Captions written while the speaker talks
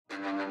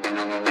Hey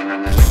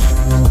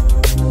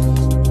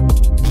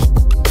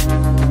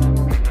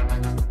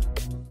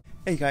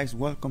guys,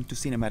 welcome to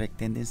Cinematic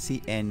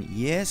Tendency, and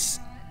yes,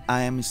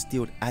 I am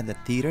still at the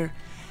theater,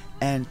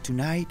 and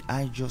tonight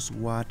I just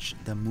watched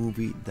the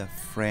movie The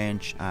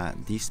French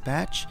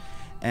Dispatch.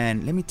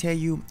 And let me tell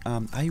you,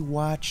 I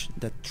watched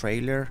the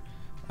trailer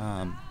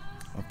of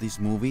this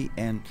movie,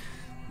 and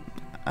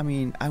I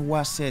mean, I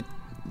wasn't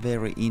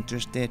very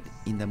interested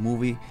in the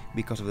movie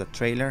because of the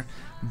trailer,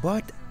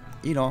 but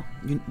you know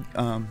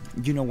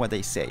what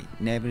they say,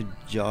 never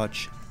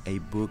judge a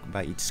book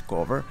by its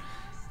cover.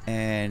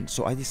 And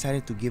so I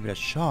decided to give it a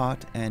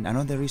shot. And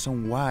another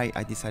reason why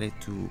I decided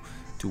to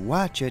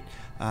watch it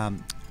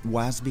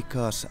was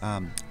because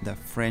The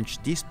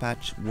French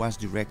Dispatch was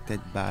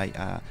directed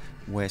by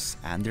Wes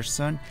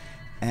Anderson,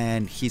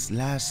 and his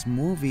last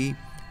movie,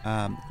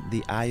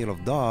 The Isle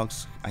of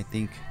Dogs, I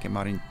think came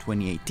out in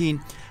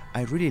 2018.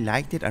 I really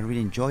liked it, I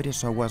really enjoyed it,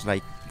 so I was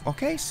like,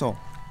 okay, so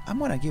I'm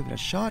gonna give it a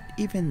shot,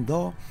 even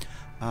though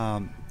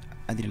I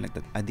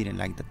didn't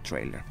like the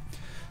trailer.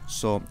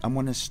 So I'm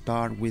gonna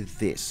start with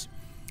this.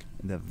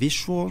 The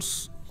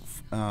visuals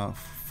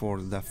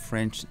for The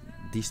French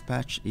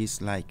Dispatch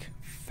is like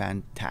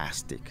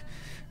fantastic.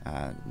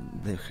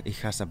 It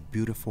has a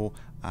beautiful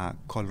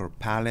color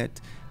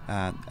palette,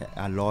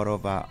 a lot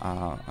of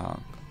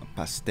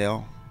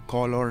pastel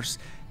colors,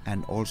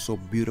 and also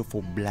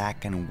beautiful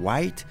black and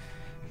white.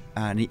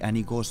 And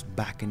it goes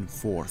back and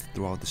forth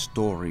throughout the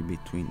story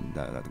between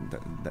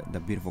the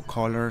beautiful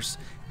colors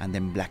and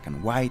then black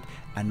and white,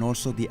 and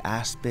also the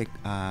aspect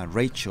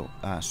Rachel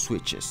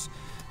switches.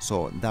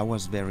 So that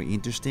was very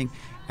interesting,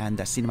 and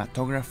the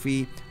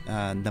cinematography,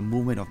 the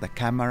movement of the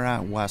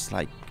camera was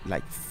like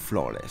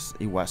flawless.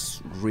 It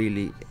was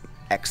really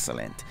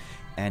excellent,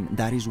 and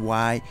that is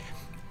why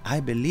I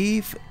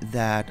believe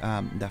that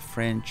The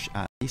French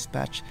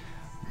Dispatch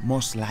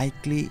most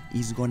likely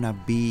is gonna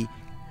be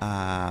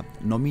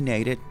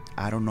nominated.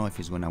 I don't know if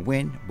it's gonna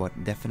win, but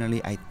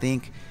definitely I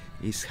think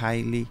it's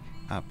highly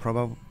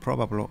probable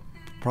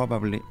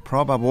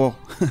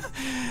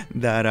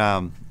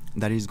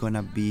that is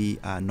gonna be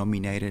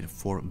nominated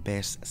for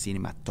best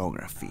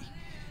cinematography.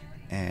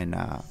 And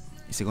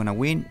is it gonna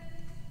win?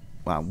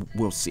 Well,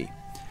 we'll see.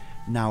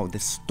 Now the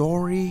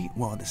story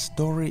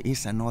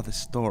is another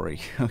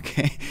story.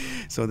 Okay,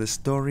 so the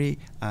story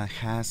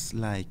has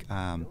like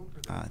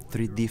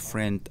three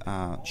different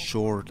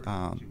short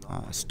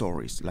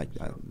stories. Like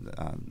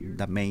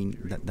the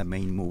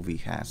main movie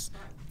has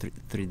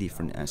three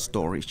different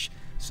stories,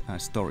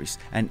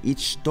 and each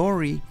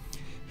story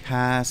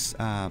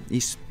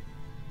is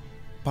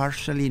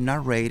partially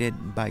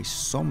narrated by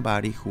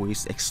somebody who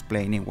is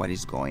explaining what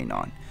is going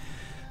on.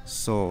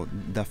 So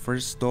the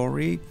first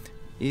story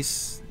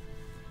is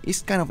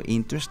kind of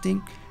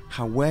interesting.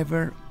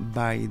 However,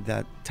 by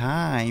the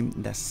time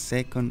the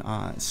second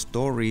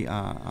story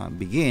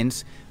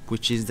begins,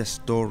 which is the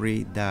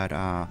story that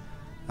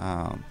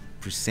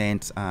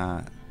presents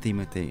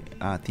Timothée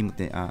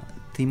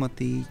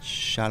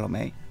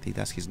Chalamet, I think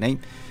that's his name.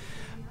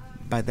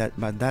 By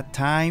that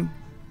time,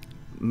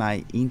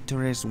 my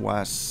interest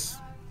was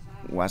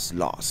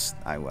lost.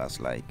 I was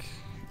like,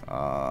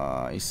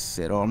 is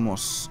it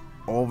almost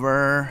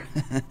over?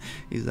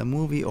 Is the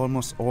movie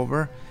almost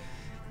over?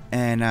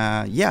 And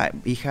yeah,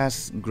 it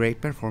has great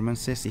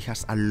performances. It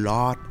has a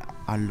lot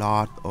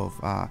of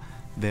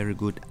very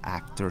good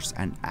actors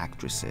and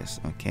actresses.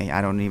 Okay,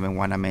 I don't even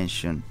want to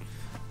mention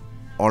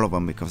all of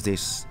them because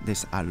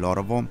there's a lot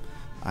of them.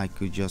 I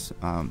could just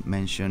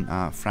mention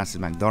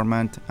Frances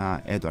McDormand,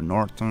 Edward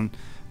Norton,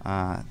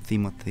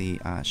 Timothée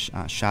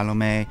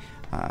Chalamet,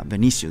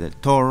 Benicio del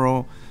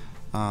Toro.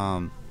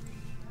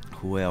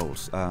 Who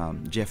else?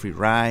 Jeffrey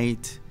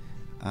Wright.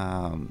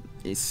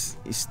 It's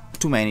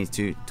too many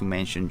to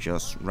mention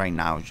just right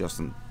now, just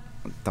on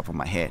top of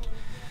my head.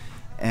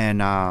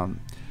 And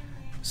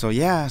so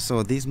yeah,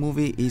 so this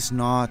movie is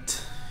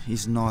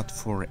not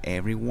for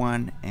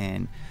everyone,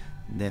 and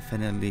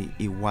definitely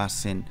it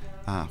wasn't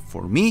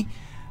for me.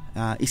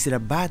 Is it a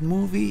bad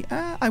movie?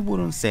 I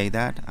wouldn't say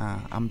that.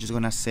 I'm just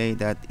gonna say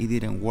that it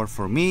didn't work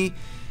for me.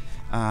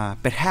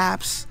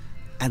 Perhaps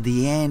at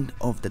the end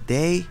of the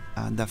day,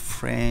 The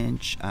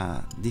French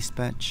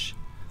Dispatch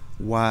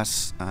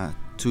was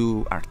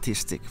too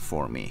artistic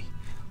for me.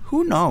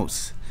 Who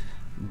knows?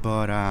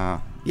 But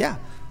yeah,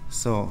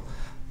 so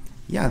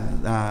yeah,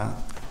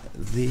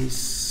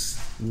 this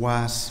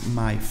was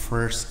my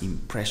first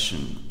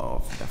impression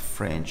of The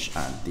French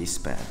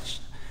Dispatch.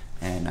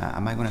 And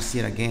am I gonna see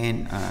it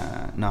again?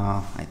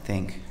 No, I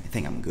think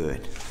I'm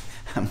good.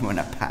 I'm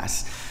gonna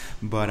pass.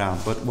 But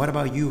what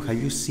about you? Have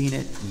you seen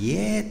it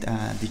yet?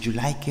 Did you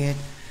like it?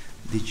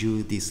 Did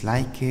you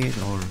dislike it?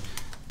 Or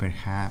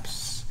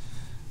perhaps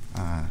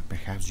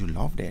you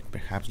loved it?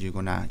 Perhaps you're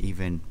gonna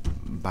even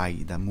buy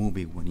the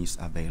movie when it's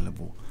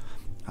available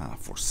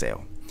for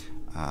sale.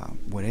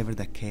 Whatever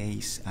the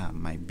case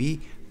might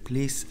be,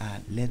 please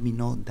let me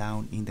know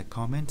down in the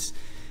comments.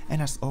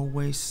 And as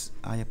always,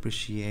 I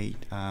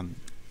appreciate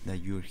that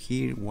you're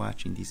here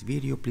watching this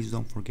video. Please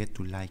don't forget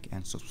to like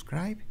and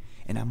subscribe,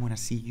 and I'm gonna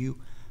see you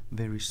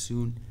very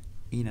soon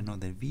in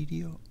another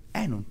video,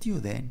 and until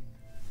then,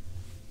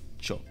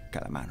 ciao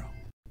calamaro.